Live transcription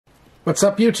What's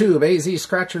up, YouTube? AZ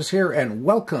Scratchers here, and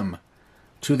welcome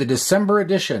to the December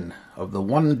edition of the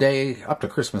one day, up to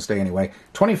Christmas Day anyway,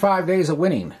 25 Days of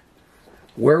Winning,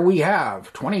 where we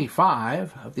have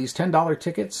 25 of these $10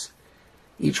 tickets.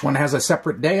 Each one has a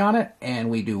separate day on it, and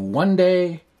we do one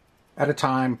day at a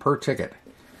time per ticket.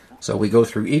 So we go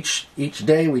through each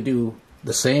day, we do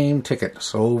the same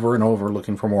tickets over and over,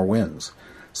 looking for more wins.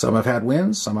 Some have had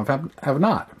wins, some have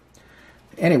not.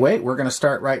 Anyway, we're going to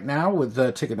start right now with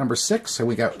ticket number 6, and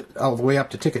we got all the way up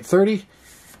to ticket 30,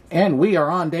 and we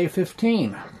are on day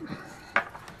 15.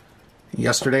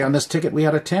 Yesterday on this ticket we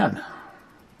had a 10,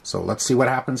 so let's see what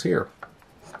happens here.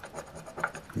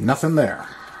 Nothing there.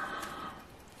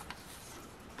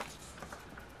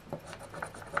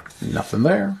 Nothing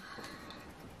there.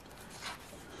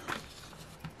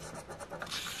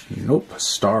 Nope,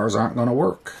 stars aren't going to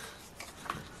work.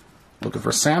 Looking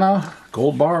for Santa,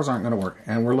 gold bars aren't going to work.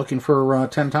 And we're looking for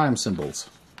 10 times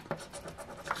symbols.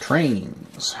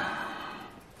 Trains.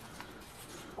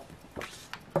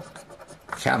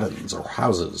 Cabins or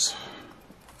houses.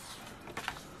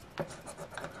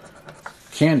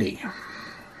 Candy.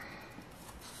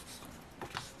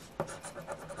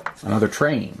 Another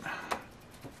train.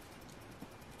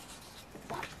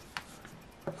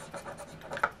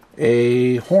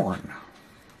 A horn.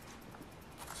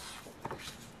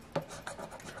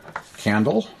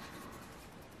 Candle.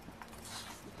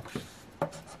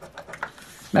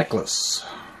 Necklace.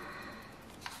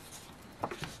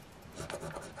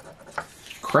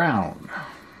 Crown.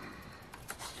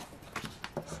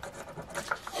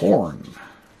 Horn.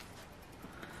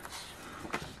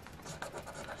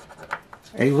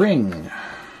 A ring.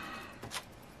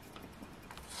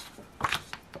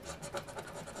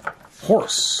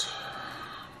 Horse.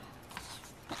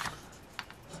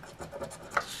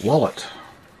 Wallet.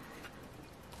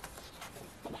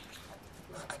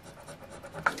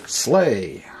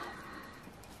 Sleigh.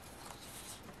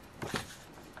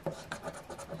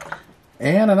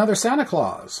 And another Santa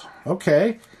Claus.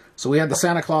 Okay, so we had the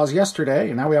Santa Claus yesterday,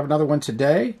 and now we have another one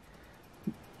today.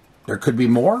 There could be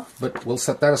more, but we'll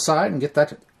set that aside and get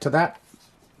back to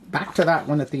that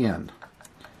one at the end.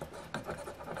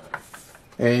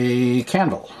 A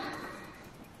candle.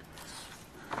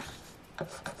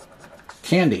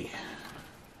 Candy.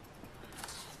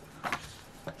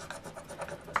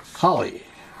 Holly.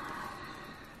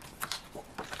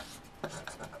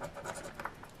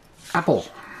 Apple.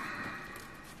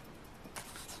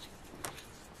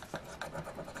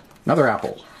 Another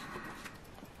apple.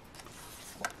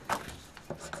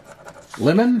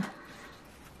 Lemon.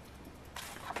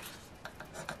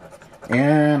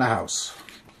 And a house.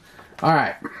 All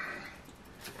right.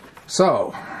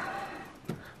 So,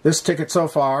 this ticket so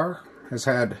far has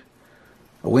had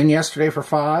a win yesterday for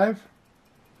 5.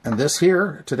 And this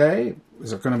here today,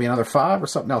 is it going to be another 5 or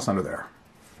something else under there?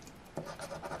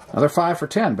 Another 5 for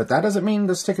 10, but that doesn't mean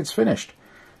this ticket's finished.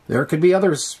 There could be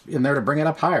others in there to bring it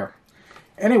up higher.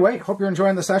 Anyway, hope you're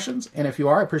enjoying the sessions, and if you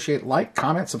are, I appreciate like,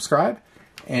 comment, subscribe,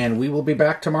 and we will be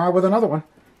back tomorrow with another one.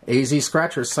 AZ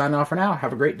Scratchers signing off for now.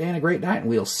 Have a great day and a great night, and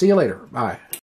we'll see you later. Bye.